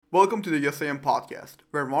Welcome to the DJing podcast,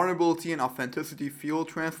 where vulnerability and authenticity fuel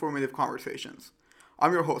transformative conversations.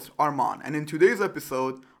 I'm your host, Arman, and in today's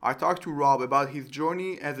episode, I talked to Rob about his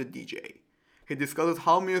journey as a DJ. He discusses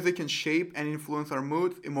how music can shape and influence our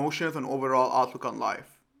moods, emotions, and overall outlook on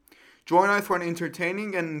life. Join us for an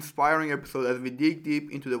entertaining and inspiring episode as we dig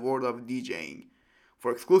deep into the world of DJing.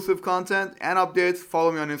 For exclusive content and updates,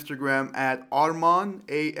 follow me on Instagram at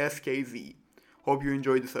ArmanAskz. Hope you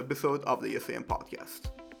enjoyed this episode of the DJing podcast.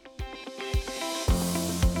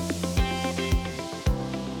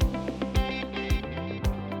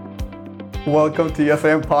 Welcome to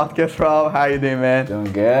DJing podcast, Rob. How you doing, man?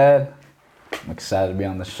 Doing good. I'm excited to be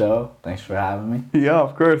on the show. Thanks for having me. Yeah,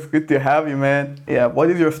 of course. Good to have you, man. Yeah, what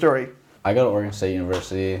is your story? I go to Oregon State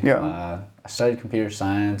University. Yeah. I studied computer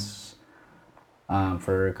science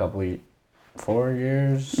for a couple 4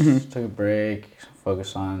 years. Took a break,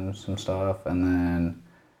 focused on some stuff, and then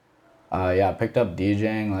I picked up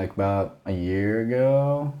DJing like about a year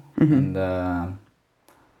ago. And so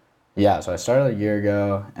I started a year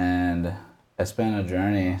ago, and it's been a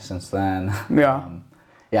journey since then. Yeah.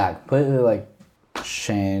 It completely like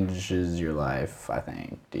changes your life, I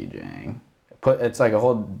think, DJing. It's like a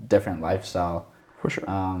whole different lifestyle. For sure.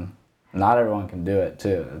 Not everyone can do it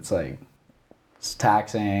too. It's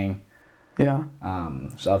taxing. Yeah.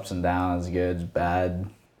 There's ups and downs, goods,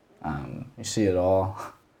 bad. You see it all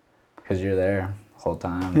because you're there the whole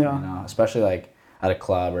time. Yeah. You know, especially like at a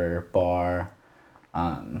club or bar.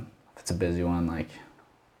 If it's a busy one, like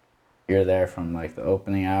you're there from like the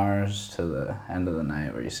opening hours to the end of the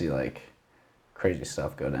night, where you see like crazy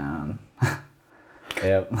stuff go down.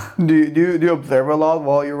 Yep. Do you observe a lot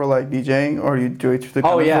while you were like DJing, or you do it to kind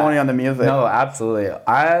of only on the music? No, absolutely.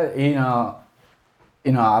 I'm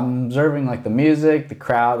observing like the music, the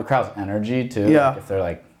crowd's energy too. Yeah. Like if they're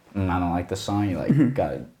like, I don't like this song, you like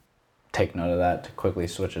gotta take note of that to quickly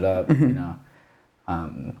switch it up. You know,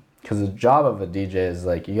 because the job of a DJ is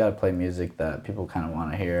like you gotta play music that people kind of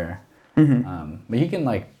want to hear. But you can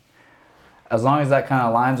like, as long as that kind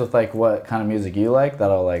of aligns with like what kind of music you like,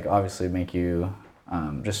 that'll like obviously make you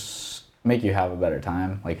just make you have a better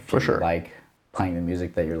time. Like if you like playing the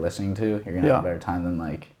music that you're listening to, you're gonna have a better time than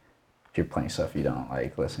like if you're playing stuff you don't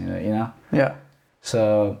like listening to, you know? Yeah.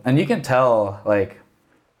 So, and you can tell like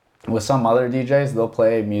with some other DJs, they'll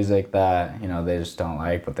play music that, you know, they just don't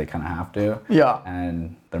like, but they kind of have to. Yeah.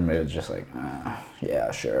 And their mood's just like,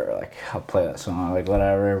 yeah, sure, like I'll play that song, like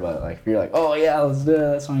whatever. But like if you're like, oh yeah, let's do it,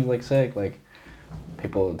 that song's like sick, like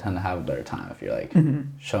people tend to have a better time if you're like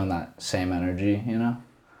showing that same energy, you know?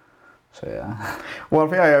 So yeah.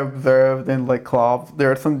 One thing I observed in like clubs,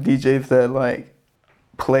 there are some DJs that like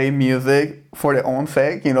play music for their own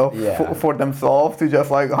sake, you know, for themselves, to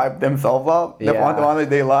just like hype themselves up. The one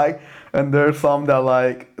that they like. And there's some that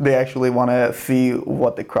like they actually want to see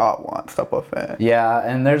what the crowd wants, type of thing. Yeah,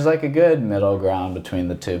 and there's like a good middle ground between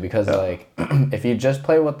the two, because like if you just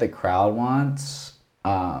play what the crowd wants,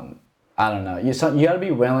 I don't know, you got to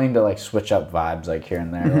be willing to like switch up vibes like here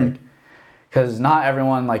and there, like, because not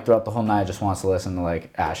everyone like throughout the whole night just wants to listen to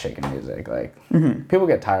like ass shaking music. Like people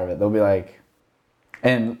get tired of it. They'll be like,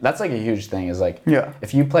 and that's like a huge thing is like,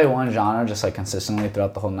 if you play one genre just like consistently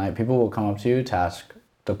throughout the whole night, people will come up to you to ask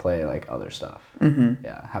to play like other stuff.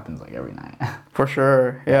 Yeah, it happens like every night. For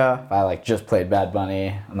sure, yeah. If I like just played Bad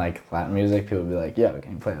Bunny and like Latin music, people would be like, yeah,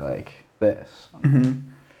 can you play like this?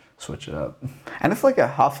 Switch it up. And it's like a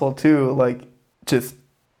hustle too, like just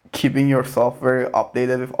keeping yourself very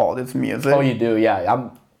updated with all this music. Oh, you do, yeah.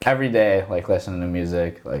 I'm every day like listening to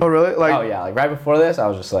music. Like, oh really? Like, oh yeah, like right before this, I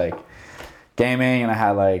was just like gaming, and I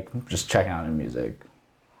had like just checking out new music.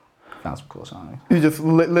 Found some cool songs. You just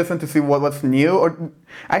listen to see what's new, or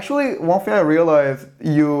actually one thing I realized,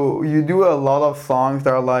 you do a lot of songs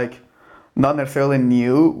that are like not necessarily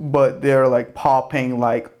new, but they're like popping,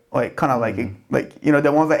 like kind of like you know,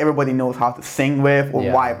 the ones that everybody knows how to sing with or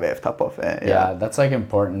vibe with, type of thing. Yeah, that's like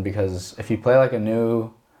important, because if you play like a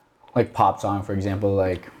new like pop song, for example,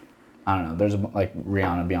 like I don't know, there's like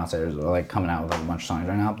Rihanna, Beyonce are like coming out with like a bunch of songs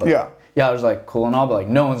right now, but yeah, there's like cool and all, but like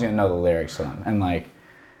no one's gonna know the lyrics to them, and like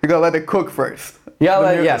you gotta let it cook first.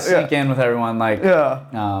 Sink in with everyone, like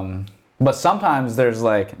but sometimes there's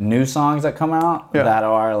like new songs that come out that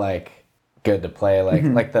are like good to play, like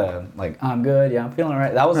like I'm good, I'm feeling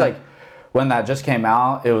alright. That was like when that just came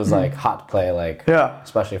out, it was like hot to play, like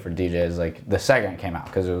especially for DJs. Like the second it came out,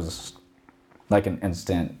 because it was like an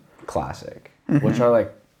instant classic, which are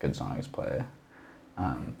like good songs to play.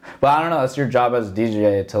 But I don't know, it's your job as a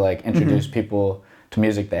DJ to like introduce people to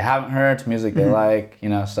music they haven't heard, to music they like, you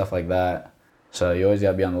know, stuff like that. So you always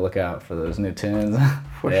gotta be on the lookout for those new tunes.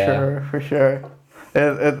 For sure.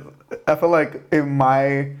 I feel like it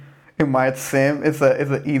might seem it's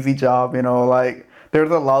an easy job, you know, like there's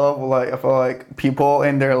a lot of like I feel like people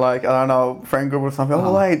in their like I don't know friend group or something.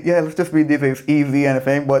 Oh, like yeah, let's just be DJ. It's easy and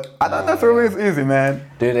everything, but I don't necessarily it's easy, man.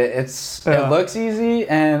 Dude, it looks easy,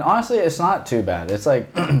 and honestly, it's not too bad. It's like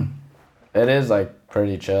it is like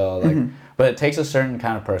pretty chill, like, but it takes a certain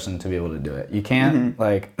kind of person to be able to do it. You can't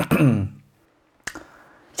like.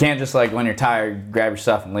 Can't just like when you're tired grab your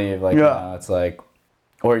stuff and leave like you know, it's like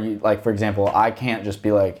or you like for example I can't just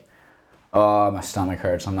be like oh my stomach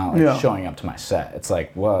hurts I'm not like showing up to my set. It's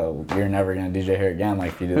like whoa you're never gonna DJ here again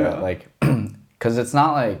like if you do that like because it's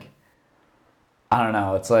not like I don't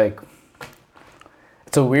know it's like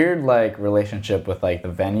it's a weird like relationship with like the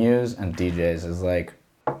venues and DJs is like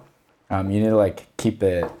you need to like keep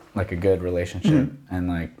it like a good relationship and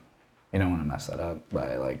like you don't want to mess that up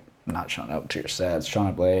by like not showing up to your sets, showing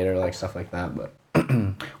up late or like stuff like that. But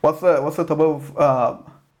what's the type of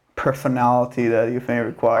personality that you think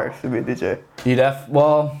requires to be a DJ?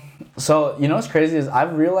 Well, so you know what's crazy is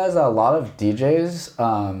I've realized that a lot of DJs,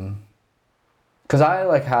 cause I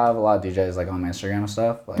like have a lot of DJs like on my Instagram and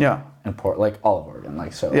stuff. Like, in like all of Oregon,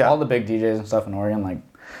 like so all the big DJs and stuff in Oregon, like.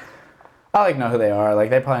 I like know who they are. Like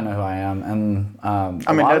they probably know who I am, and I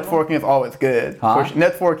mean networking is always good.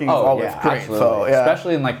 Networking is always great. Absolutely. So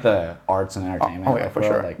especially in like the arts and entertainment. Oh yeah, for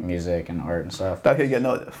sure. Like music and art and stuff. That could get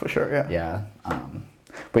noticed for sure. Yeah. Yeah.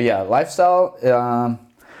 But yeah, lifestyle.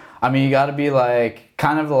 I mean, you got to be like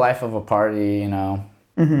kind of the life of a party, you know.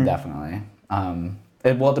 Definitely.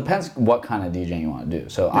 It depends what kind of DJing you want to do.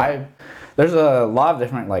 So there's a lot of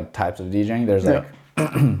different like types of DJing. There's like.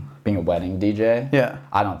 Being a wedding DJ,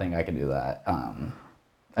 I don't think I could do that.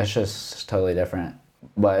 It's just totally different,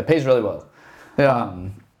 but it pays really well.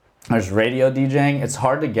 There's radio DJing. It's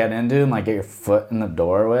hard to get into and like get your foot in the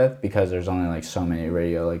door with because there's only like so many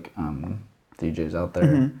radio like DJs out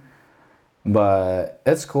there. But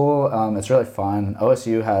it's cool. It's really fun.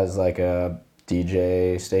 OSU has like a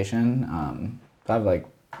DJ station. I've like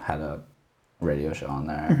had a radio show on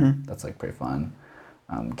there. That's like pretty fun.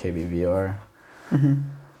 KBVR.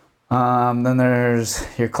 Then there's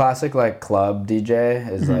your classic like club DJ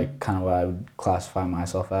is like kind of what I would classify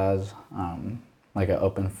myself as, like an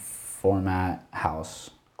open format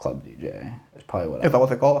house club DJ is probably what. Is that what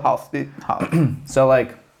they call house? So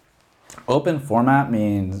like, open format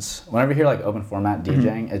means whenever you hear like open format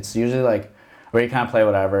DJing, it's usually like where you kind of play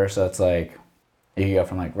whatever. So it's like you can go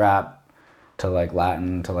from like rap to like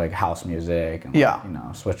Latin to like house music, and you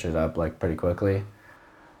know switch it up like pretty quickly.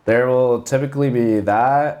 There will typically be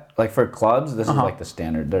that, like for clubs, this is like the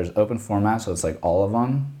standard. There's open format, so it's like all of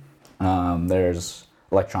them. There's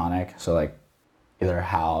electronic, so like either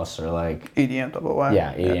house or like... EDM type of way.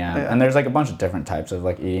 Yeah, EDM. Yeah. And there's like a bunch of different types of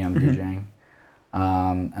like EDM DJing.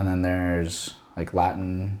 And then there's like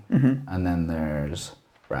Latin, and then there's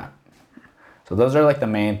rap. So those are like the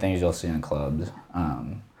main things you'll see in clubs.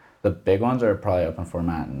 The big ones are probably open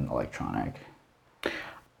format and electronic.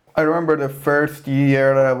 I remember the first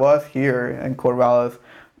year that I was here in Corvallis,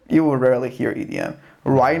 you would rarely hear EDM.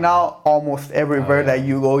 Right now, almost everywhere that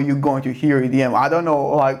you go, you're going to hear EDM. I don't know,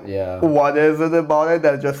 like, what is it about it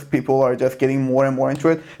that just people are just getting more and more into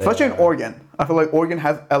it. Especially in Oregon. I feel like Oregon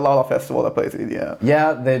has a lot of festivals that plays EDM.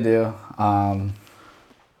 Yeah, they do.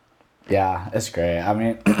 Yeah, it's great. I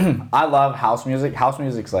mean, I love house music. House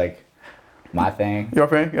music's like my thing. Your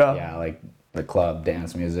thing? Yeah. Yeah, like the club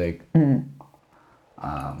dance music.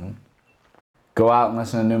 Go out and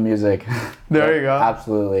listen to new music. There you go.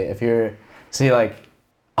 Absolutely. If you're,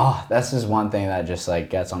 that's just one thing that just like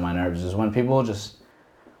gets on my nerves is when people just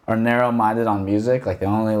are narrow-minded on music, like they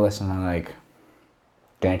only listen to like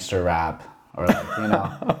gangster rap or like,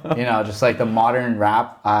 you know, just like the modern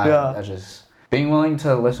rap. I just being willing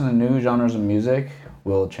to listen to new genres of music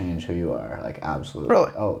will change who you are, like absolutely.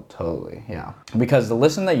 Really? Oh, totally, yeah. Because the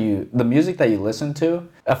music that you listen to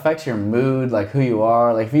affects your mood, like who you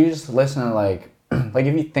are. Like if you just listen to like if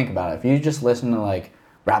you think about it, if you just listen to like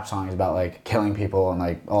rap songs about like killing people and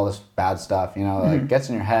like all this bad stuff, you know, like gets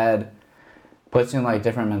in your head, puts you in like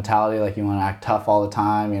different mentality, like you want to act tough all the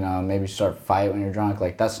time, you know, maybe start a fight when you're drunk,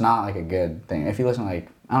 like that's not like a good thing. If you listen to like,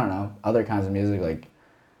 I don't know, other kinds of music, like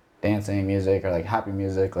dancing music or like happy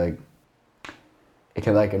music, like it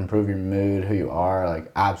could like improve your mood, who you are,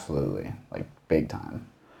 like absolutely, like big time.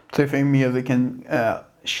 So you think music can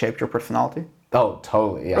shape your personality? Oh,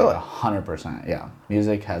 totally, yeah, really? 100%, yeah.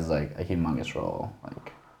 Music has like a humongous role.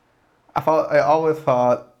 Like, I always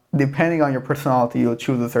thought, depending on your personality, you'll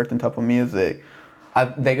choose a certain type of music.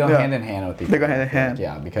 They go hand in hand with each other. They go hand in hand.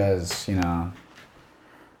 Yeah, because you know,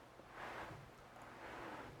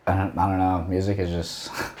 I don't know, music is just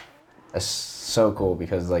it's so cool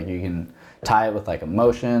because like you can tie it with like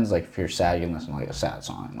emotions. Like if you're sad, you can listen to like a sad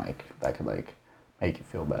song, like that could like make you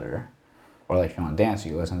feel better. Or like if you want to dance,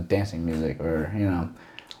 you listen to dancing music, or you know,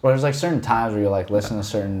 or there's like certain times where you like listen to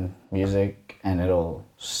certain music and it'll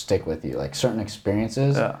stick with you. Like certain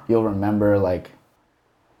experiences, you'll remember like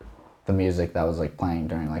the music that was like playing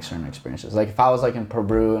during like certain experiences. Like if I was like in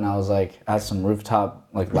Peru and I was like at some rooftop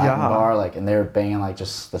like Latin bar, like and they were banging like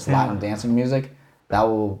just this Latin dancing music, that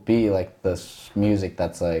will be like this music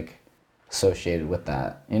that's like associated with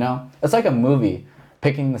that. You know, it's like a movie.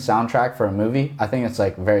 Picking the soundtrack for a movie, I think it's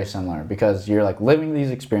like very similar because you're like living these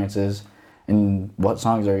experiences, and what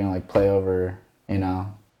songs are you gonna like play over, you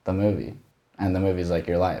know, the movie, and the movie's like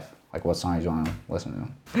your life. Like what songs you want to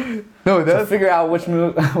listen to. No, that's... So figure out which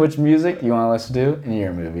music you want to listen to in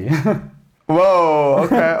your movie. Whoa,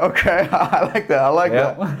 okay. I like that. I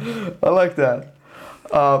like that.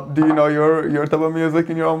 Do you know your type of music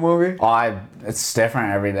in your own movie? Oh, it's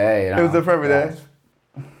different every day. You know? It's different every day?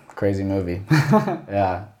 Crazy movie.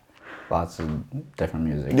 Yeah. Lots of different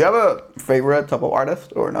music. Do you have a favorite type of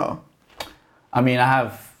artist or no? I mean, I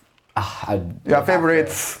have...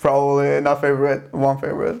 favorites, probably. Not favorite, one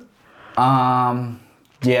favorite.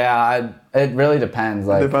 Yeah, it really depends.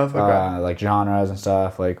 Like, depends, okay. Like genres and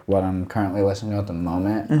stuff, like what I'm currently listening to at the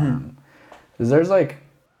moment. Cause there's like,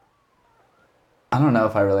 I don't know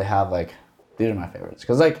if I really have like, these are my favorites.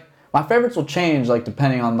 Cause like, my favorites will change like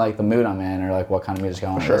depending on like the mood I'm in or like what kind of music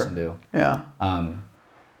I want to listen to. Yeah.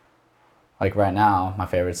 Like right now, my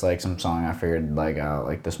favorite's like some song I figured like out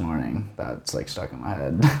like this morning that's like stuck in my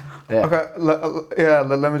head. Yeah. Okay.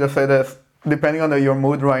 Let me just say this. Depending on your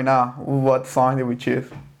mood right now, what song did we choose?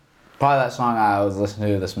 Probably that song I was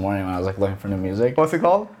listening to this morning when I was like looking for new music. What's it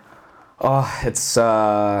called? Oh, it's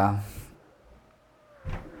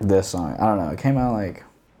this song. I don't know. It came out like.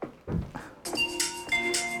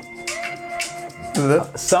 Is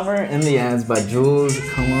it? Summer in the Ends by Jules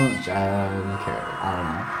Jan Carey. I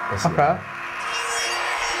don't know.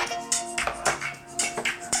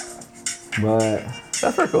 But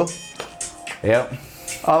that's pretty cool. Yep.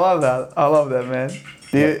 I love that, man.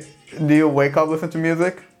 Do you wake up listen to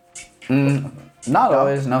music? Not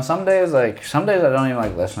always. No, some days I don't even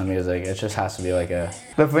like listen to music. It just has to be like a.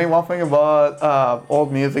 One thing about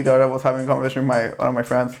old music that I was having a conversation with one of my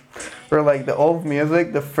friends, where like the old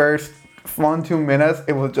music, the first 1-2 minutes,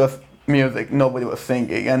 it was just music. Nobody was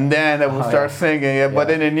singing, and then they would start singing it. Yeah.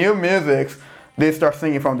 But in the new music, they start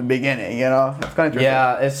singing from the beginning. You know, it's kind of interesting.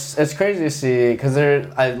 Yeah, it's crazy to see because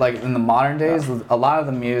like in the modern days, a lot of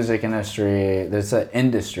the music industry, there's an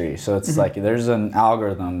industry, so it's like there's an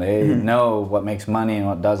algorithm. They know what makes money and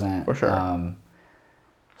what doesn't. For sure.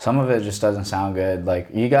 Some of it just doesn't sound good. Like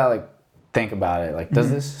you gotta like think about it. Like, does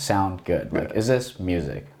this sound good? Like, is this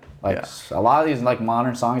music? Like a lot of these like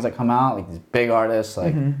modern songs that come out, like these big artists,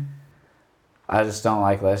 like I just don't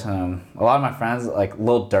like listening to them. A lot of my friends, like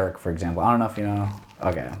Lil Durk, for example. I don't know if you know.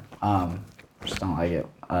 Okay, just don't like it.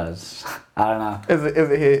 I don't know. Is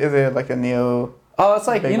it like a new? Oh, it's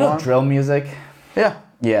like you know drill music. Yeah.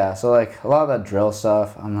 Yeah. So like a lot of that drill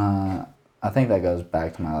stuff, I think that goes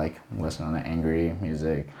back to my like listening to angry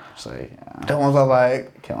music. Just like the ones that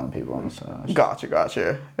like killing people and stuff.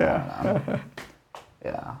 Gotcha. Yeah.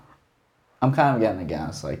 Yeah. I'm kind of getting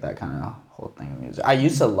against like that kind of whole thing of music. I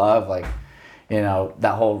used to love like, you know,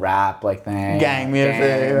 that whole rap like thing. Gang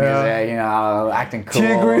music, you know, acting cool. T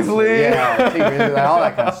Grizzly. Yeah, T Grizzly, all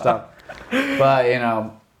that kind of stuff. But, you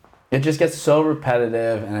know, it just gets so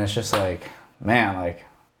repetitive and it's just like, man,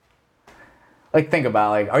 like think about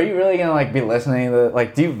like, are you really gonna like be listening to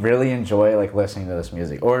like, do you really enjoy like listening to this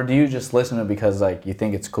music? Or do you just listen to it because like you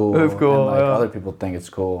think it's cool? It's cool, and like other people think it's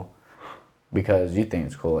cool because you think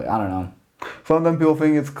it's cool. Like, I don't know. Sometimes people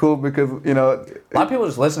think it's cool because, you know... A lot of people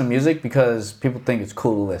just listen to music because people think it's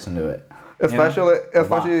cool to listen to it. Especially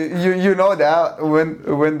you know that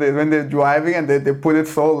when they're driving and they put it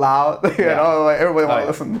so loud, you know, like everybody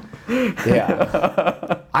wants to listen.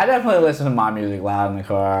 Yeah. I definitely listen to my music loud in the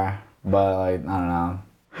car, but like, I don't know.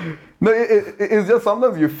 No, it's just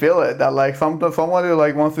sometimes you feel it that like sometimes somebody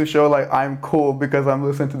like wants to show like I'm cool because I'm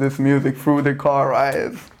listening to this music through the car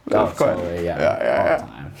rides. Totally, yeah. All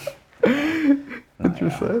the time.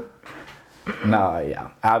 Interesting. No, yeah,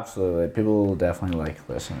 absolutely. People definitely like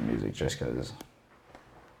listen to music just because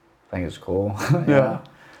I think it's cool. Yeah.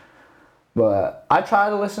 But I try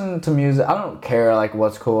to listen to music. I don't care like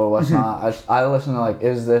what's cool or what's not. I listen to like,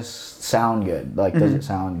 is this sound good? Like, does it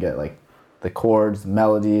sound good? Like the chords, the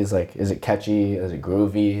melodies. Like, is it catchy? Is it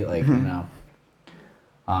groovy? Like, you know.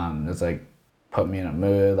 It's like put me in a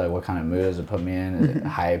mood. Like, what kind of mood does it put me in? Is it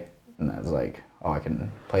hype? And it's like oh, I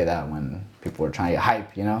can play that when people are trying to get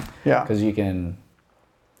hype, you know? Yeah. Because you can,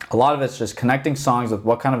 a lot of it's just connecting songs with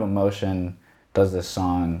what kind of emotion does this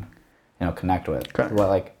song, you know, connect with. Okay. What,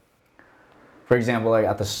 like, for example, like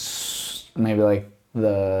at maybe like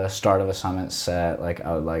the start of a Summit set, like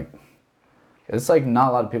I would like, it's like not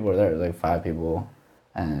a lot of people are there, like 5 people,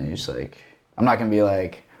 and you just like, I'm not gonna be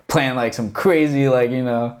like playing like some crazy like, you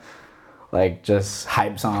know, like just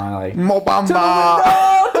hype song like Mobamba.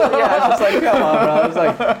 Yeah, it's just like, come on, bro. It's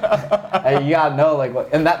like, hey, you gotta know like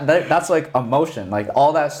what, and that's like emotion, like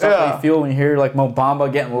all that stuff that you feel when you hear like Mobamba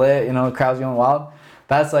getting lit, you know, the crowd's going wild.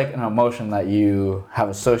 That's like an emotion that you have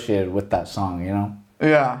associated with that song, you know.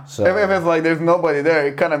 Yeah. So if it's like there's nobody there,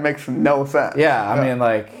 it kind of makes no sense. Yeah, I mean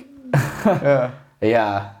like.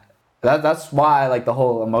 Yeah. That's why like the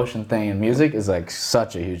whole emotion thing in music is like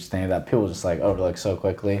such a huge thing that people just like overlook so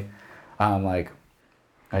quickly. Like,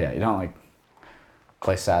 oh yeah, you don't like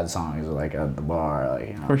play sad songs like at the bar, like,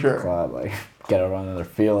 you know, for sure, club, like get everyone in their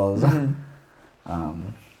feels.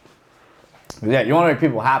 Yeah, you want to make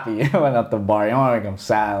people happy when at the bar. You don't want to make them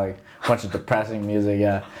sad, like a bunch of depressing music.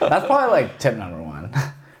 Yeah, that's probably like tip number 1.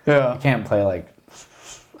 Yeah, you can't play like,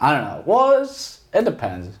 I don't know. Well, it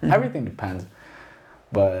depends. Everything depends.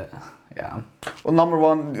 But yeah. Well, number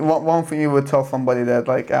one thing you would tell somebody that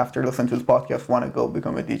like after listening to this podcast want to go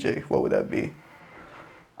become a DJ, what would that be?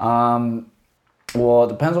 Well, it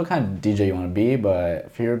depends what kind of DJ you want to be, but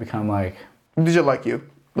if you're become like DJ like you,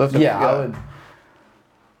 I would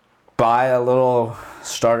buy a little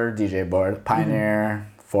starter DJ board,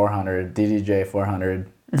 Pioneer 400, DDJ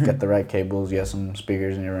 400. Get the right cables, get some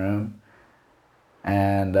speakers in your room,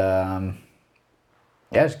 and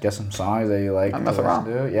yeah, just get some songs that you like. And mess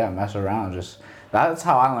around. Yeah, mess around. Just that's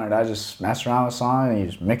how I learned. I just mess around with songs and you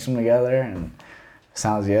just mix them together and it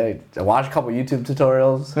sounds good. I watched a couple YouTube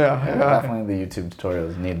tutorials. Yeah. Definitely the YouTube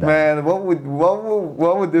tutorials need that. Man, what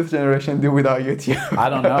would this generation do without YouTube? I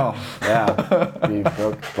don't know. Yeah, be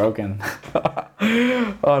broken.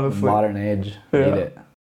 Honestly, modern age need it.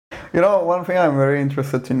 You know, one thing I'm very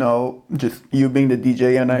interested to know, just you being the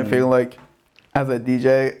DJ, and I feel like as a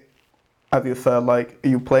DJ, as you said, like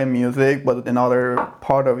you play music, but another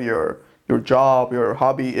part of your job, your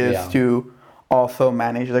hobby is to also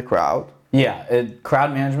manage the crowd. Yeah,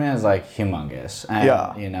 crowd management is like humongous,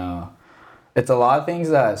 and you know, it's a lot of things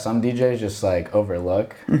that some DJs just like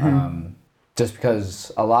overlook, just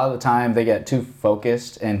because a lot of the time they get too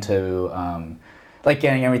focused into like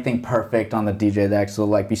getting everything perfect on the DJ deck, so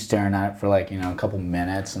they'll like be staring at it for like, you know, a couple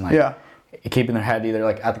minutes and like keeping their head either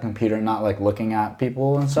like at the computer, not like looking at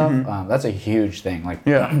people and stuff. That's a huge thing. Like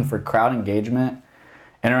for crowd engagement,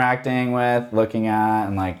 interacting with, looking at,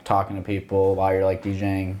 and like talking to people while you're like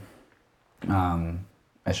DJing.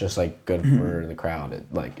 It's just like good for the crowd.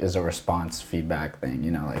 It like is a response feedback thing,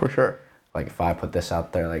 you know, like for sure. Like if I put this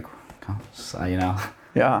out there, like, you know.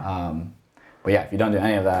 Yeah. But yeah, if you don't do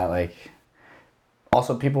any of that, like,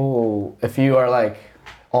 also people, if you are like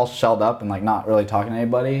all shelled up and like not really talking to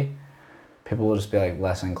anybody, people will just be like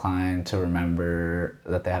less inclined to remember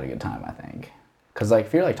that they had a good time, I think. Cause like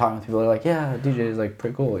if you're like talking to people, they're like, yeah, DJ is like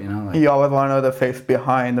pretty cool, you know. Like, you always want to know the face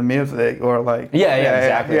behind the music, or like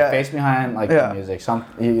exactly. Face behind like the music, some,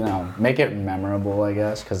 you know, make it memorable, I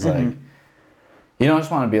guess. Cause like you don't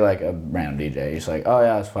just want to be like a random DJ. You're just like, oh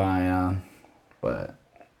yeah, it's fine, yeah. But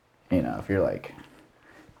you know, if you're like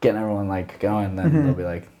getting everyone like going, then they'll be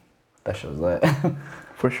like, that shit was lit.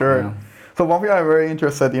 For sure. You know? So one thing I'm very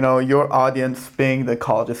interested, you know, your audience being the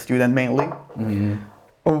college student mainly.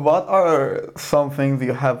 What are some things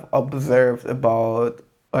you have observed about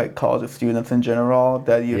like college students in general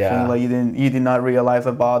that you think like you did not realize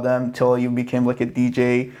about them till you became like a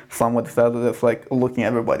DJ? Someone said this like looking at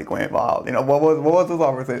everybody going wild. You know, what was this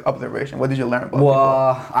observation? What did you learn about people?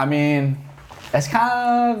 I mean, it's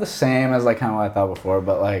kind of the same as like kind of what I thought before,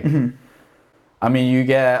 but like, I mean, you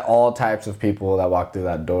get all types of people that walk through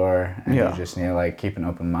that door, and you just need to like keep an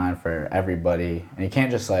open mind for everybody, and you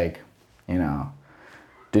can't just like, you know,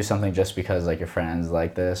 do something just because like your friends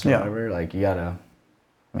like this or whatever. Like you gotta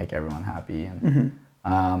make everyone happy. And,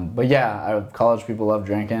 but yeah, college people love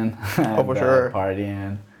drinking and for sure.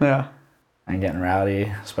 Partying. And getting rowdy,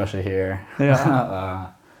 especially here.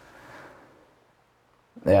 I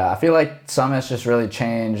feel like Summit's just really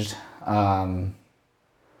changed.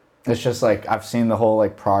 It's just like I've seen the whole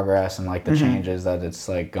like progress and like the changes that it's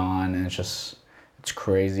like gone, and it's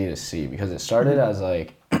crazy to see, because it started as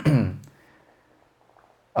like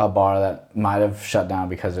a bar that might have shut down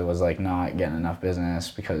because it was like not getting enough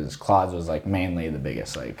business, because Claude's was like mainly the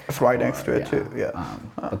biggest like it's right next to it too.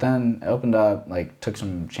 But then it opened up, like took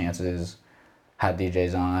some chances, had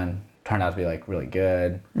DJs on, turned out to be like really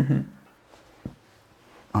good.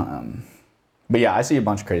 But yeah, I see a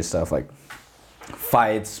bunch of crazy stuff, like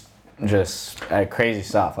fights, just crazy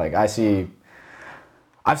stuff. Like I've seen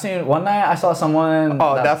one night I saw someone.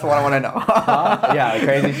 Oh, that's what I want to know. Yeah,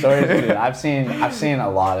 crazy stories, dude. I've seen a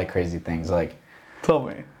lot of crazy things. Like, tell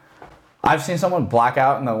me. I've seen someone black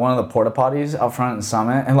out in one of the porta potties out front in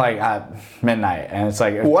Summit, and like at midnight, and it's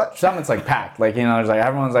like what? Summit's like packed. Like, you know, there's like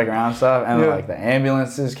everyone's like around stuff, and like the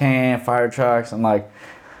ambulances came, fire trucks, and like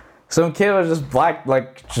some kid was just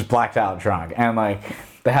blacked out drunk, and like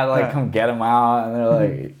they had to like come get him out, and they're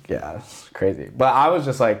like, yeah, it's crazy. But I was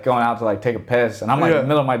just like going out to like take a piss, and I'm like in the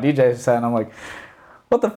middle of my DJ set, and I'm like,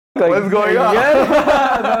 what the f? Like, what's going on?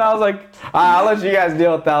 Yeah. And then I was like, I'll let you guys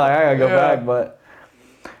deal with that. Like, I gotta go back, but.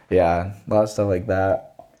 Yeah, a lot of stuff like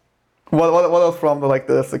that. What else from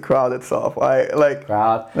the crowd itself?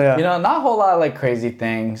 Crowd. Yeah. You know, not a whole lot of like crazy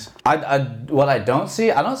things. What I don't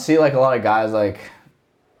see like a lot of guys like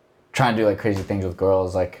trying to do like crazy things with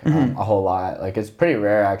girls like a whole lot. Like it's pretty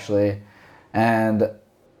rare actually, and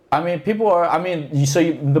I mean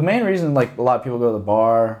the main reason like a lot of people go to the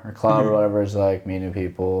bar or club or whatever is like meet new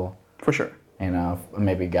people. For sure. You know,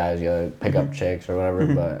 maybe guys go pick up chicks or whatever,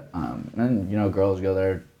 but and you know girls go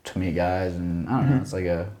there to meet guys, and I don't know, it's like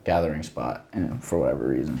a gathering spot, you know, for whatever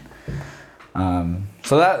reason.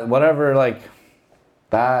 So that whatever like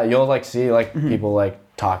that you'll like see like people like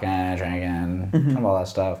talking, drinking, and all that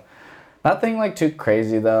stuff. Nothing like too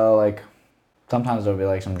crazy though. Like sometimes there'll be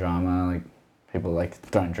like some drama, like people like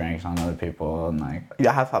throwing drinks on other people, and like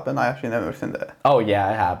that has happened. I actually never seen that. Oh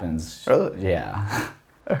yeah, it happens. Really? Yeah.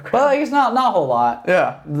 But like it's not a whole lot.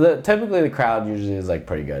 Yeah. Typically the crowd usually is like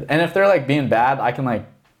pretty good, and if they're like being bad, I can like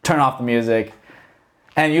turn off the music,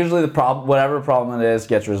 and usually whatever problem it is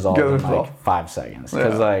gets resolved in like 5 seconds,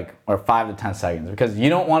 or 5 to 10 seconds, because you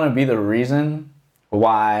don't want to be the reason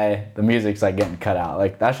why the music's like getting cut out.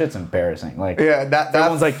 Like that shit's embarrassing. Like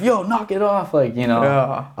everyone's like, yo, knock it off. Like, you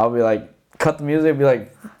know, I'll be like, cut the music, be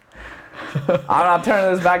like, I'm not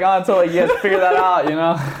turning this back on until like you guys figure that out, you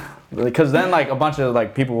know, because then like a bunch of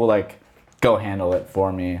like people will like go handle it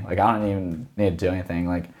for me. Like I don't even need to do anything.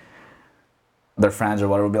 Like their friends or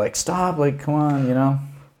whatever will be like, stop, like, come on, you know,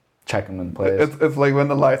 check them in place. It's like when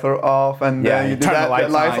the lights are off, and then you do turn that, the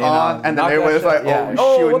lights on, and then everybody's like,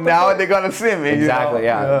 oh shoot, now they're gonna see me. Exactly, you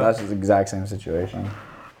know? That's the exact same situation.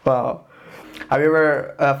 Wow. Have you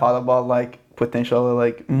ever thought about like potentially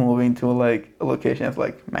like moving to like locations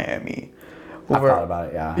like Miami? I've thought about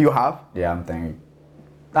it, yeah. You have? Yeah,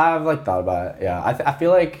 I've like thought about it, yeah. I feel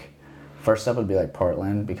like first step would be like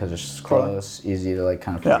Portland, because it's just close, easy to like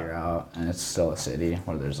kind of figure out, and it's still a city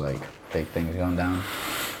where there's like big things going down.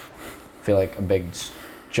 I feel like a big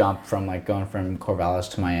jump from like going from Corvallis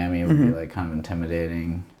to Miami would be like kind of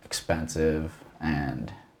intimidating, expensive,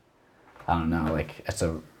 and I don't know, like it's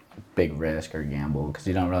a big risk or gamble, because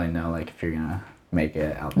you don't really know like if you're gonna make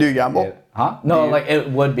it out. Do you gamble? No, like it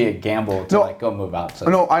would be a gamble to like go move out. So.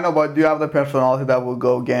 No, I know, but do you have the personality that will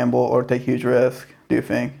go gamble or take huge risk, do you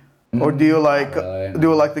think? Or do you like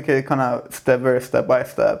the kid kind of step by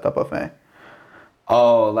step type of thing?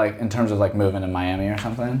 Oh, like in terms of like moving to Miami or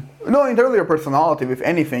something? No, in terms of your personality with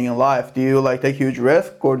anything in life, do you like take huge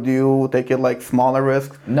risk, or do you take it like smaller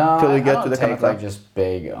risks? No, till you get I don't to the take kind of like just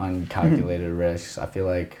big uncalculated risks. I feel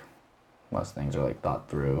like most things are like thought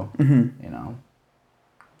through. You know,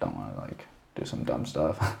 don't want to like do some dumb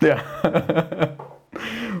stuff. Yeah,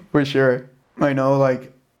 for sure. I know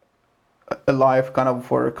like a life kind of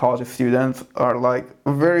for college students are like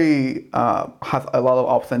very has a lot of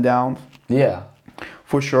ups and downs. Yeah,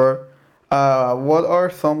 for sure. What are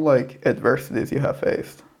some like adversities you have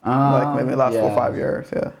faced? Like maybe last 4 or 5 years.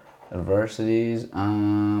 Yeah. Adversities.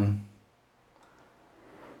 Not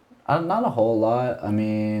a whole lot. I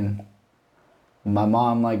mean, my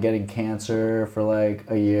mom like getting cancer for like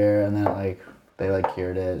a year, and then like they like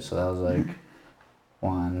cured it, so that was like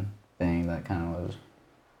one thing that kind of was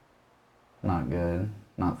not good,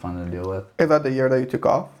 not fun to deal with. Is that the year that you took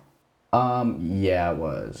off? Yeah, it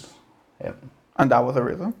was. Yep. And that was the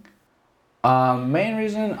reason? Main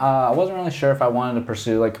reason, I wasn't really sure if I wanted to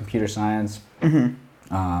pursue like computer science.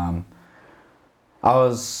 I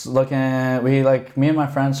was looking at, me and my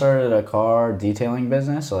friend started a car detailing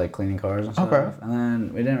business, so like cleaning cars and stuff. Okay. And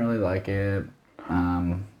then we didn't really like it.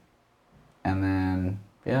 And then,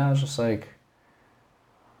 yeah, I was just like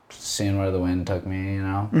seeing where the wind took me, you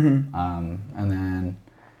know? And then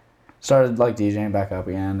started like DJing back up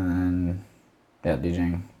again, and then, yeah,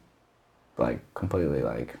 DJing like completely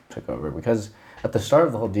like took over, because at the start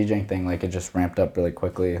of the whole DJing thing, like it just ramped up really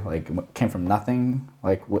quickly. Like it came from nothing,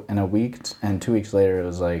 like in a week, and 2 weeks later it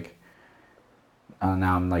was like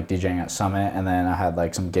now I'm like DJing at Summit, and then I had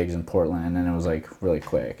like some gigs in Portland, and it was like really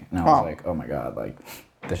quick, and I was like, oh my god, like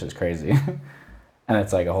this is crazy. And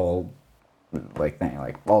it's like a whole like thing,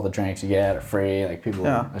 like all the drinks you get are free, like people,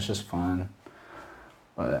 it's just fun.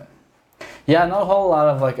 But yeah, not a whole lot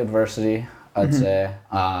of like adversity, I'd say.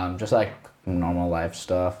 Just like normal life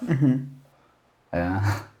stuff.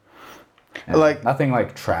 Yeah. Like nothing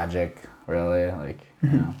like tragic, really. Like you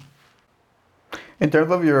know. In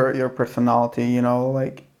terms of your personality, you know,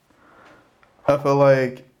 like I feel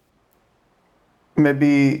like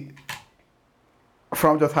maybe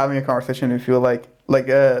from just having a conversation, you feel like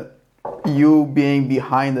you being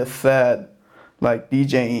behind the set, like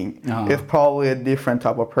DJing, is probably a different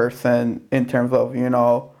type of person in terms of, you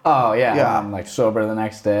know. Oh yeah, yeah. I'm like sober the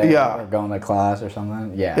next day. Yeah. Or going to class or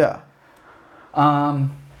something. Yeah. Yeah.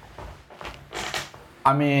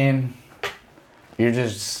 I mean, you're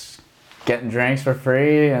just getting drinks for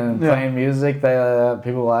free and playing music that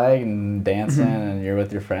people like and dancing, and you're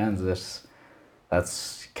with your friends.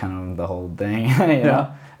 That's kind of the whole thing, you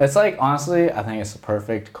know? It's like, honestly, I think it's the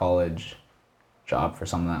perfect college job for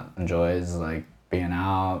someone that enjoys like being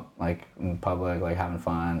out, like in public, like having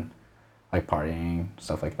fun, like partying,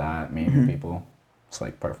 stuff like that, meeting people. It's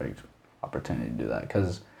like perfect opportunity to do that.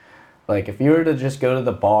 Cause like if you were to just go to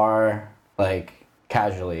the bar, like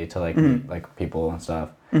casually to like meet like people and stuff,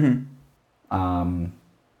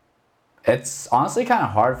 it's honestly kind of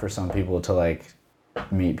hard for some people to like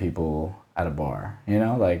meet people at a bar, you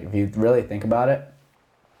know, like if you really think about it,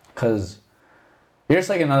 because you're just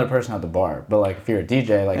like another person at the bar. But like if you're a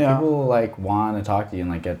DJ, like people like want to talk to you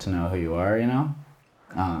and like get to know who you are, you know.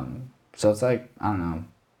 So it's like, I don't know,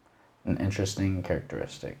 an interesting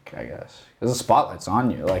characteristic, I guess, because the spotlight's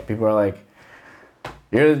on you. Like people are like,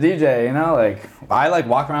 you're the DJ, you know. Like I like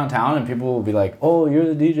walk around town and people will be like, oh,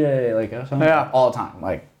 you're the DJ, like all the time,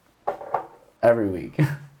 like every week.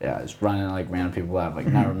 Just running like random people I've like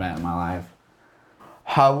never met in my life.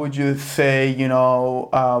 How would you say, you know,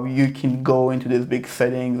 you can go into these big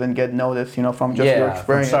settings and get noticed, you know, from just your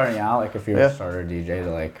experience? From starting out, like if you're a starter DJ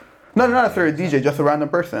to like. No, not necessarily a DJ, just a random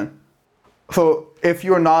person. So if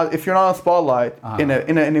you're not on spotlight in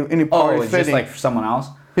a party setting, just like for someone else.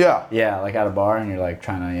 Yeah. Yeah, like at a bar and you're like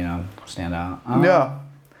trying to, you know, stand out.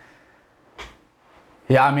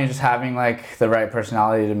 Yeah, I mean, just having like the right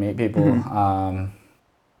personality to meet people.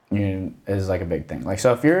 Is like a big thing. Like,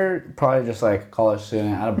 so if you're probably just like a college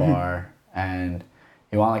student at a bar and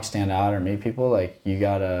you want to like stand out or meet people, like you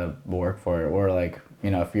gotta work for it. Or like,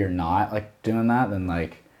 you know, if you're not like doing that, then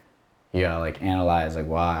like you gotta like analyze like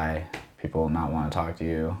why people not want to talk to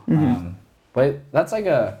you. But that's like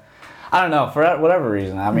I don't know, for whatever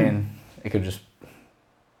reason. I mean, it could just,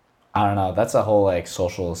 I don't know. That's a whole like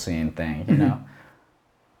social scene thing, you know.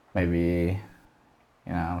 Maybe,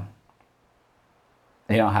 you know,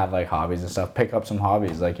 you don't have like hobbies and stuff, pick up some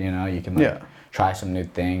hobbies, like, you know, you can like try some new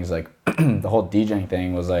things. Like the whole DJing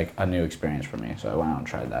thing was like a new experience for me, so I went out and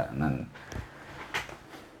tried that, and then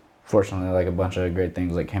fortunately like a bunch of great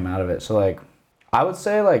things like came out of it. So like I would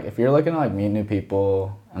say like if you're looking to like meet new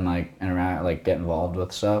people and like interact, like get involved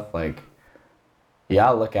with stuff, like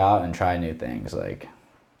look out and try new things. Like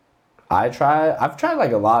I've tried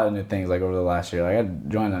like a lot of new things like over the last year. Like I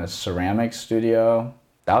joined a ceramics studio.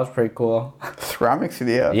 That was pretty cool. Ceramics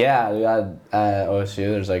studio? Yeah, we got at OSU,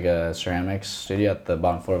 there's like a ceramics studio at the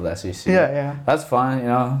bottom floor of the SEC. Yeah. That's fun, you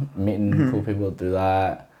know, meeting cool people through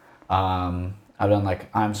that. I've done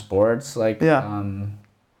like I'm Sports, like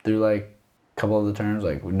through like a couple of the terms,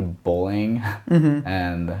 like we did bowling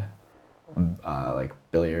and like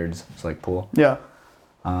billiards. It's like pool. Yeah.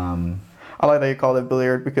 I like that you call it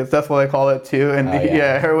billiard because that's what I call it too. And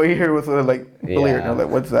here was like billiard. I'm like,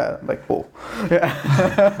 what's that? Like pool.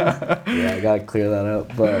 Yeah. I gotta clear that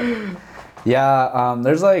up. But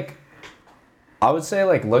there's like, I would say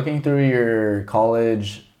like looking through your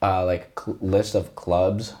college like list of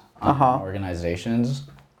clubs, organizations,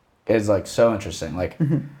 is like so interesting. Like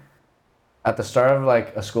at the start of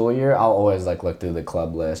like a school year, I'll always like look through the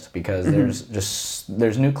club list because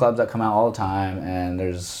there's new clubs that come out all the time, and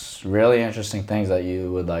there's really interesting things that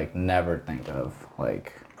you would like never think of,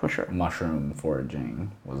 like for sure mushroom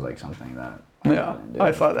foraging was like something that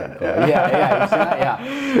I saw that. Cool. Yeah, you see that?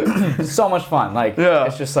 Yeah. It's so much fun. Like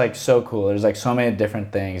it's just like so cool. There's like so many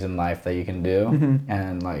different things in life that you can do,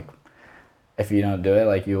 and like if you don't do it,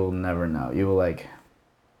 like you will never know. You will like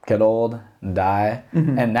get old and die.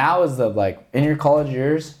 And now is the like in your college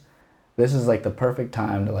years, this is like the perfect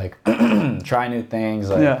time to like try new things,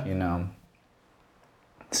 like you know,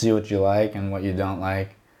 see what you like and what you don't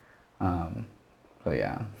like. So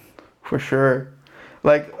yeah, for sure.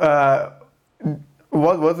 Like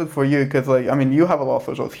what was it for you? Because like, I mean, you have a lot of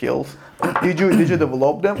social skills. Did you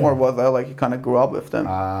develop them, or was that like you kind of grew up with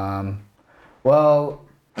them? Well,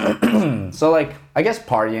 so like I guess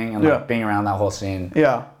partying and like being around that whole scene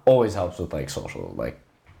always helps with like social like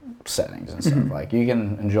settings and stuff. Like you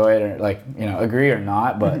can enjoy it or like agree or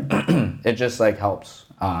not, but it just like helps.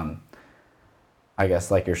 I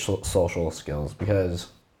guess like your social skills because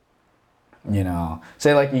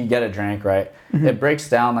say like you get a drink, right? It breaks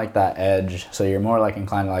down like that edge, so you're more like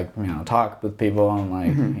inclined to like talk with people and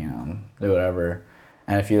like do whatever.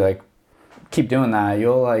 And if you like keep doing that,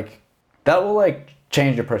 that will like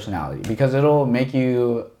change your personality because it'll make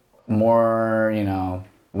you more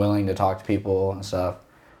willing to talk to people and stuff.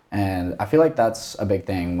 And I feel like that's a big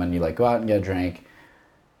thing when you like go out and get a drink.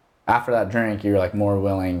 After that drink, you're like more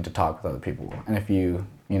willing to talk with other people. And if you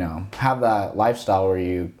have that lifestyle where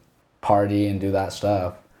you party and do that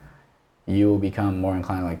stuff, you will become more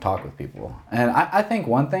inclined to like talk with people. And I think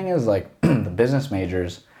one thing is like the business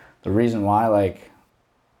majors, the reason why like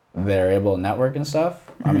they're able to network and stuff.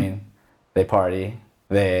 I mean, they party,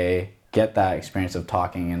 they get that experience of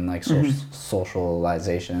talking and like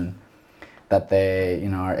socialization, that they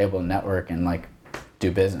are able to network and like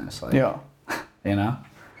do business. Like,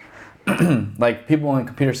 like people in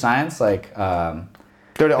computer science, like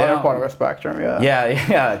they're the other part of the spectrum.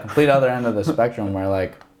 Yeah, complete other end of the spectrum where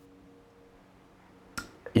like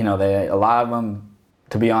a lot of them,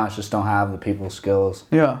 to be honest, just don't have the people skills.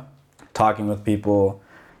 Talking with people,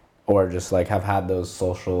 or just like have had those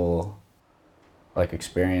social like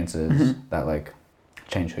experiences that like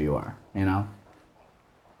change who you are, which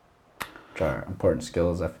are important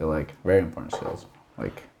skills. I feel like very important skills.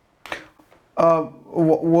 Like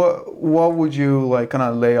what would you like kind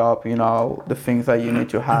of lay up the things that you need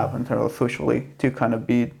to have in terms of socially to kind of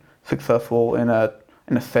be successful in a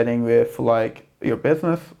setting with like your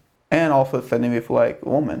business and also a setting with like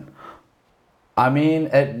women? I mean,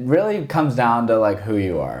 it really comes down to like who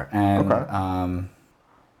you are, and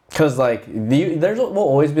because like there will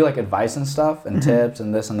always be like advice and stuff and tips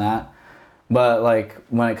and this and that, but like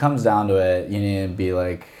when it comes down to it, you need to be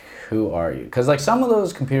like, who are you? Because like some of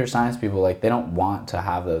those computer science people, like they don't want to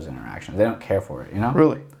have those interactions. They don't care for it,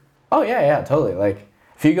 Really? Oh yeah, totally. Like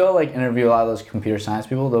if you go like interview a lot of those computer science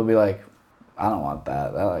people, they'll be like, I don't want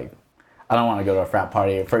that. I don't want to go to a frat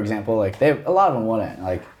party, for example. Like a lot of them wouldn't.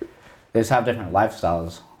 Like they just have different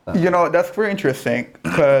lifestyles. That's very interesting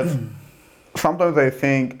because sometimes I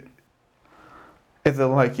think, is it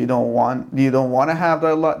like you don't want to have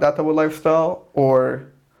that type of lifestyle,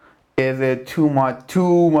 or is it too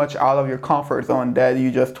much out of your comfort zone that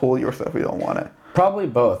you just told yourself you don't want it? Probably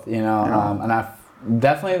both, and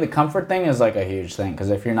definitely the comfort thing is like a huge thing, because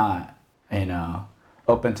if you're not,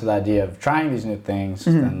 open to the idea of trying these new things,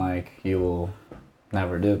 then like you will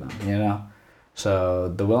never do them, So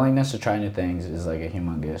the willingness to try new things is like a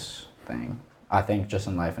humongous thing. I think just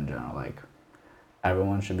in life in general, like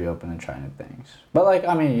everyone should be open to try new things. But like,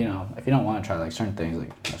 I mean, if you don't want to try like certain things,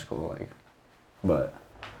 like that's cool, like, but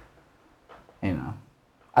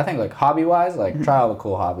I think like hobby wise, like try all the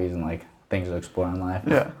cool hobbies and like things to explore in life.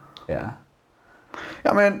 Yeah.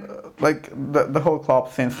 I mean, like the whole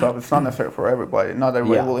club scene stuff, it's not necessary for everybody. Not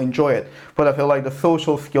everybody will enjoy it. But I feel like the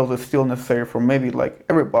social skills is still necessary for maybe like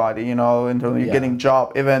everybody, in terms of you getting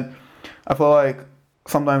job. Even I feel like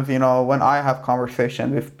sometimes, when I have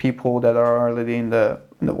conversations with people that are already in the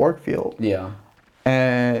work field.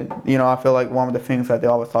 And, I feel like one of the things that they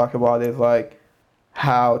always talk about is like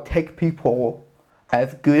how tech people,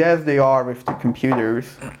 as good as they are with the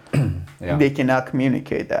computers, they cannot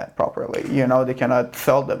communicate that properly. They cannot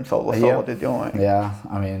sell themselves, sell what they're doing. Yeah,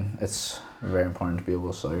 I mean, it's very important to be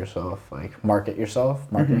able to sell yourself, like market yourself.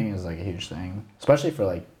 Marketing is like a huge thing, especially for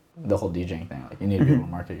like the whole DJing thing. Like you need to be able to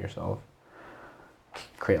market yourself,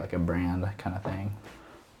 create like a brand kind of thing.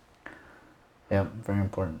 Yep, very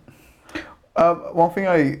important. One thing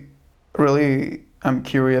I really am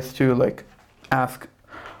curious to like ask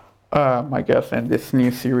my guest in this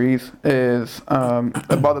new series is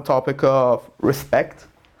about the topic of respect.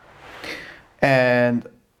 And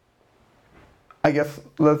I guess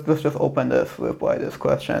let's just open this by this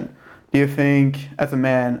question. Do you think, as a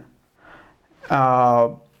man,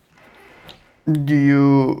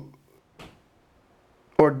 do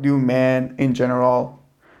men in general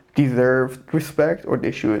deserve respect, or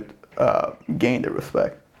they should gain the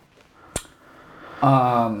respect?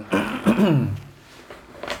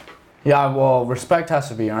 Yeah, well, respect has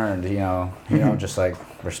to be earned, you don't just like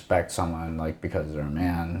respect someone like because they're a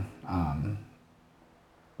man.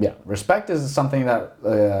 Yeah, respect is something that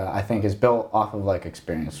I think is built off of like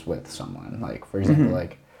experience with someone. Like, for example,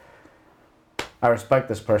 like I respect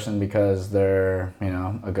this person because they're, you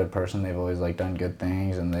know, a good person. They've always like done good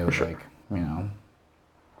things, and they would like, you know,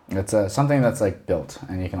 it's something that's like built,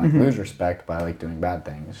 and you can like lose respect by like doing bad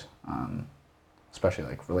things, especially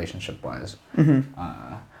like relationship wise.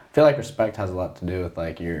 I feel like respect has a lot to do with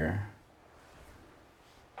like your,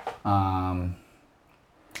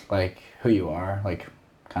 like who you are, like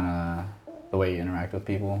kind of the way you interact with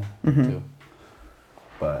people too.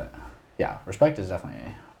 But yeah, respect is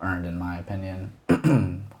definitely earned in my opinion.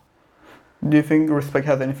 Do you think respect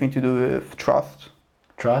has anything to do with trust?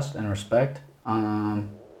 Trust and respect?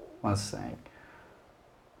 Let's think.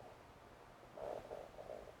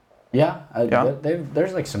 Yeah,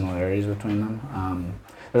 there's like similarities between them.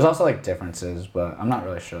 There's also like differences, but I'm not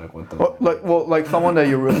really sure like what the like someone that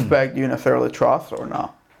you respect, do you necessarily trust or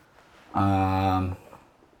not?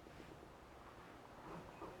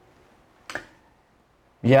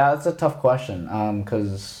 Yeah, that's a tough question.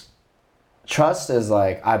 Because trust is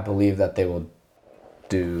like I believe that they will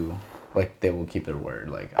do, like they will keep their word.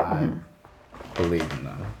 Like I believe in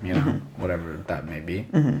them, you know, whatever that may be.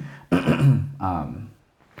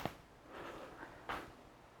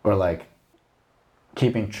 Or like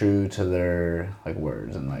keeping true to their like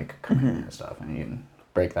words and like commitment and stuff, and you can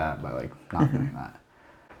break that by like not doing that.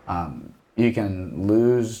 You can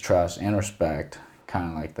lose trust and respect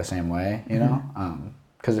kind of like the same way, you know,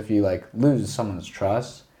 because if you like lose someone's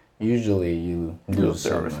trust, usually you lose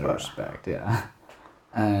their respect. Yeah.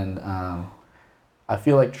 And I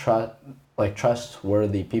feel like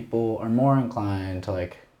trustworthy people are more inclined to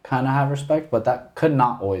like kind of have respect, but that could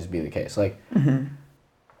not always be the case. Like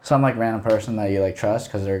some like random person that you like trust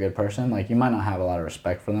because they're a good person, like you might not have a lot of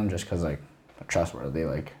respect for them just because like they're trustworthy.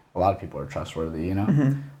 Like a lot of people are trustworthy, you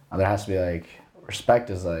know. There has to be like respect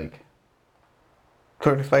is like.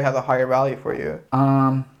 So respect has a higher value for you.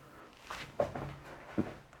 I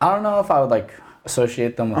don't know if I would like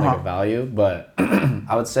associate them with like a value, but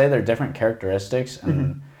I would say they're different characteristics,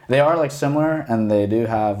 and they are like similar, and they do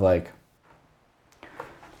have like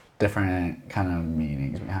different kind of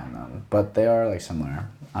meanings behind them, but they are like similar.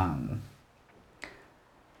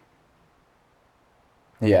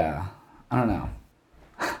 Yeah, I don't know.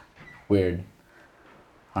 Weird.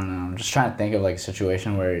 I don't know. I'm just trying to think of like a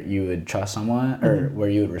situation where you would trust someone or where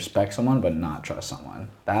you would respect someone but not trust someone.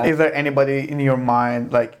 Is there anybody in your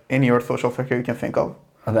mind, like in your social circle, you can think of?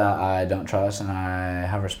 That I don't trust and I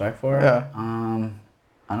have respect for? Yeah.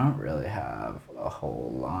 I don't really have a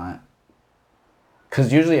whole lot.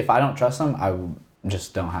 Because usually if I don't trust them, I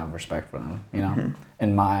just don't have respect for them, you know?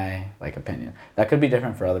 In my like opinion. That could be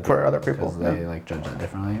different for other people. For other people. Because they like judge that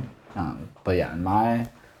differently. But yeah, in my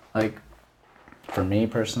like... For me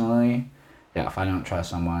personally, yeah, if I don't trust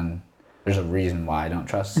someone, there's a reason why I don't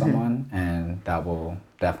trust someone, and that will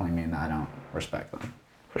definitely mean that I don't respect them.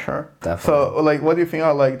 For sure. Definitely. So, like, what do you think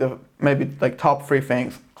are like the maybe like top 3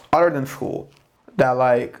 things other than school that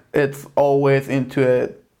like it's always into a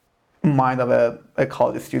mind of a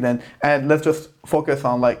college student? And let's just focus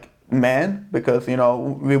on like men because you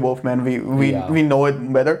know we both men we know it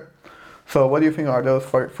better. So what do you think are those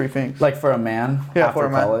 3 things? Like for a man after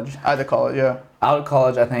college? After college, yeah. Out of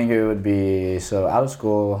college, I think it would be, so out of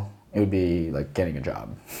school, it would be like getting a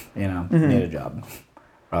job, you know, need a job.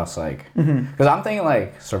 Or else like, because I'm thinking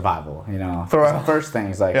like survival, you know. First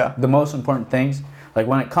things, like the most important things, like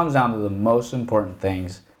when it comes down to the most important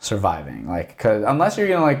things, surviving. Like, because unless you're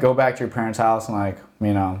going to like go back to your parents' house and like,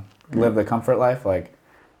 you know, live the comfort life, like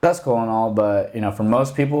that's cool and all, but you know, for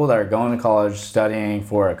most people that are going to college studying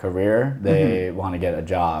for a career, they want to get a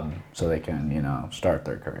job so they can, you know, start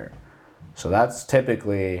their career. So that's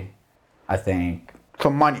typically, I think... So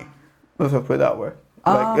money, let's put it that way.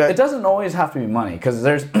 It doesn't always have to be money, because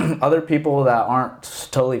there's other people that aren't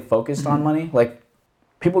totally focused on money. Like,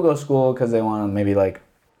 people go to school because they want to maybe like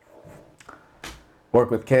work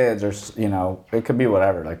with kids, or you know, it could be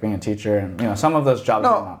whatever, like being a teacher, and you know, some of those jobs.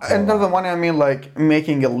 No, and doesn't money. I mean like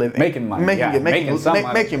making a living, making money,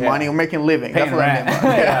 making money or making living. Paying rent,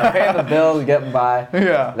 paying the bills, getting by.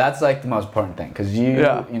 Yeah, that's like the most important thing, because you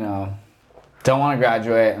know, don't want to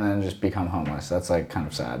graduate and then just become homeless. That's like kind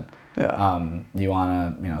of sad. Yeah. You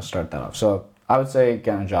want to, you know, start that off. So I would say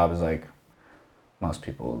getting a job is like most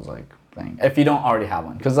people's like thing, if you don't already have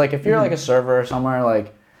one. Because like if you're like a server somewhere,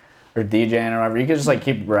 like, or DJing or whatever, you can just like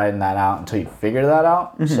keep writing that out until you figure that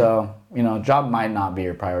out. So, you know, job might not be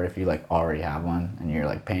your priority if you like already have one and you're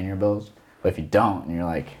like paying your bills. But if you don't and you're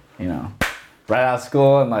like, you know, right out of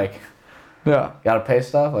school and like, gotta pay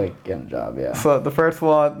stuff, like getting a job, So the first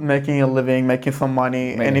one, making a living, making some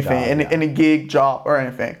money, anything, any gig, job or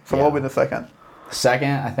anything. So what would be the second?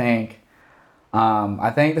 Second, I think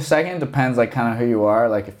the second depends like kind of who you are.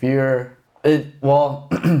 Like if you're Well,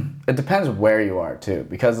 it depends where you are too,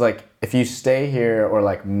 because like if you stay here or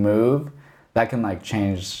like move, that can like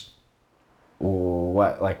change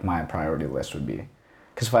what like my priority list would be.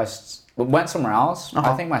 Because if I went somewhere else,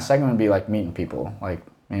 I think my second would be like meeting people, like,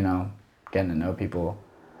 you know, getting to know people.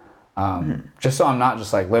 Just so I'm not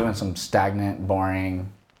just like living some stagnant,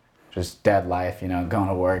 boring, just dead life, you know, going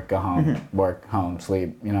to work, go home, work, home,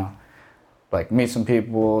 sleep, you know. Like meet some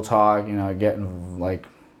people, talk, you know,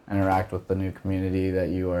 interact with the new community that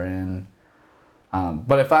you are in.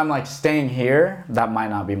 But if I'm like staying here, that might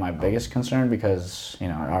not be my biggest concern because, you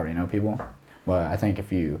know, I already know people. But I think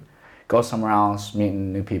if you go somewhere else,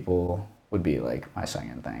 meeting new people would be like my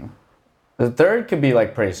second thing. The third could be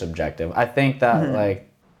like pretty subjective. I think that like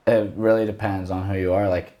it really depends on who you are.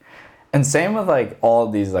 Like, and same with like all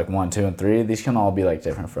of these like 1, 2, and 3. These can all be like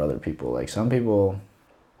different for other people. Like some people,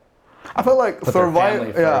 I feel like put their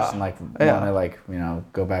family first and like want to like, you know,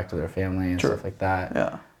 go back to their family and stuff like that.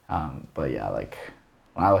 Yeah. But yeah, like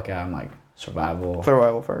when I look at them, like survival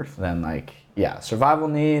first. Then like survival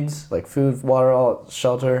needs like food, water,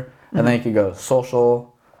 shelter, and then you could go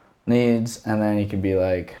social needs, and then you could be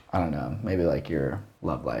like, I don't know, maybe like your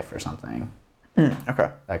love life or something. Okay.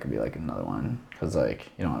 That could be like another one because like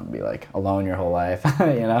you don't want to be like alone your whole life,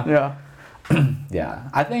 you know. Yeah. Yeah,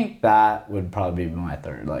 I think that would probably be my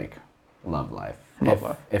third, like love life.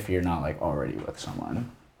 If you're not like already with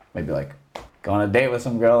someone, maybe like go on a date with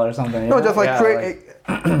some girl or something. No, just like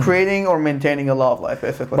creating or maintaining a love life,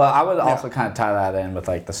 basically. But I would also kind of tie that in with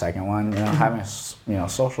like the second one. You know, having a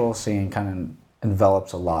social scene kind of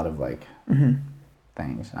envelops a lot of like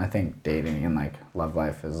things. And I think dating and like love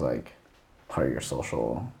life is like part of your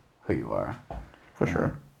social who you are. For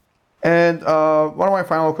sure. And one of my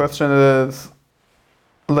final questions is,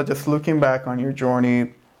 just looking back on your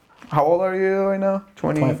journey, how old are you right now?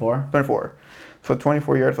 24. 24. So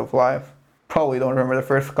 24 years of life. Probably don't remember the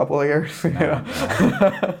first couple of years. No.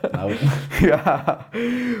 Yeah.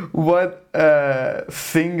 What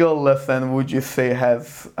single lesson would you say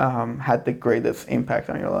has had the greatest impact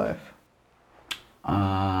on your life?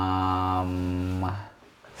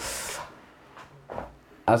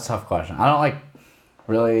 That's a tough question. I don't like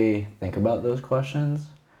really think about those questions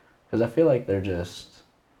because I feel like they're just,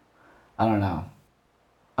 I don't know.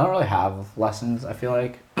 I don't really have lessons. I feel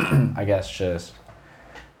like I guess just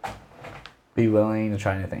be willing to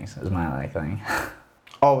try new things is my like thing.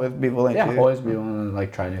 Always be willing to. Always be willing to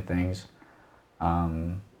like try new things.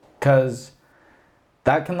 Cause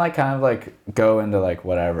that can like kind of like go into like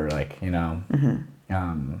whatever, like, you know,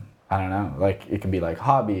 I don't know, like it could be like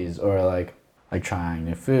hobbies or like trying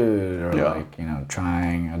new food or like, you know,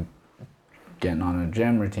 getting on a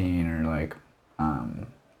gym routine or like,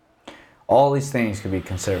 all these things could be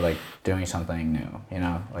considered like doing something new, you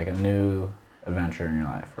know, like a new adventure in your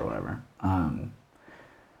life or whatever.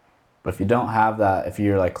 But if you don't have that, if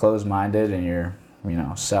you're like closed-minded and you're, you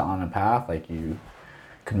know, set on a path, like you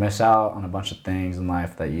could miss out on a bunch of things in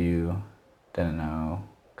life that you didn't know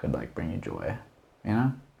could like bring you joy, you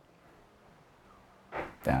know? I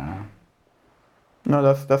don't know.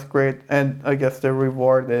 No, that's great. And I guess the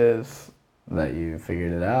reward is that you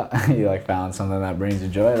figured it out. You like found something that brings you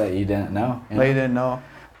joy that you didn't know. You didn't know,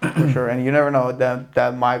 for sure. And you never know,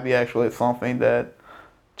 that might be actually something that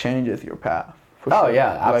changes your path. Sure.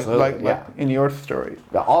 Yeah, absolutely. Like in your story.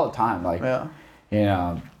 All the time, like, you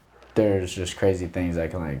know, there's just crazy things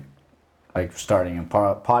that can like starting a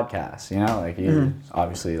podcast, you know, like you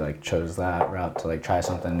obviously like chose that route to like try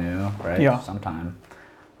something new, right? Yeah. Sometime.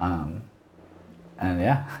 And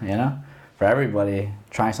yeah, you know, for everybody,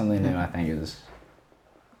 trying something new, I think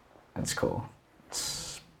it's cool.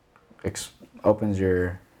 It opens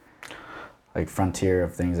your like frontier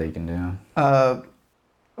of things that you can do.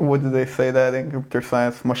 What do they say that in computer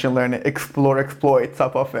science, machine learning, explore, exploit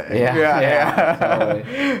type of thing? Yeah. Totally.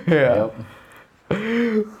 Yep.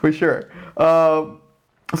 For sure. So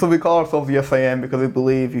we call ourselves Yes I Am because we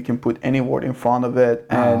believe you can put any word in front of it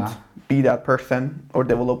and be that person or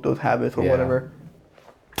develop those habits or whatever.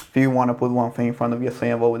 If you want to put one thing in front of Yes I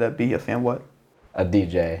Am, what would that be? Yes I Am what? A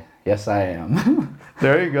DJ. Yes I am.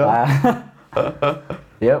 There you go.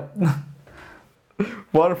 Yep.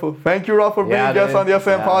 Wonderful. Thank you, Rob, for being guest on the Yes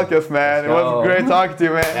I Am podcast, man. It was great talking to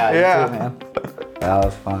you, man. Yeah. You too, man. That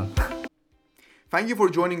was fun. Thank you for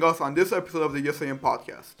joining us on this episode of the Yes I Am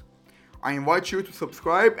podcast. I invite you to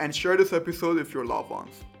subscribe and share this episode with your loved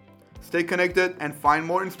ones. Stay connected and find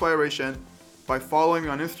more inspiration by following me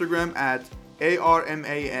on Instagram at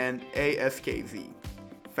ARMANASKZ.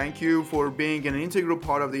 Thank you for being an integral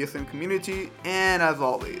part of the Yes I Am community, and as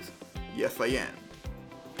always, Yes I Am.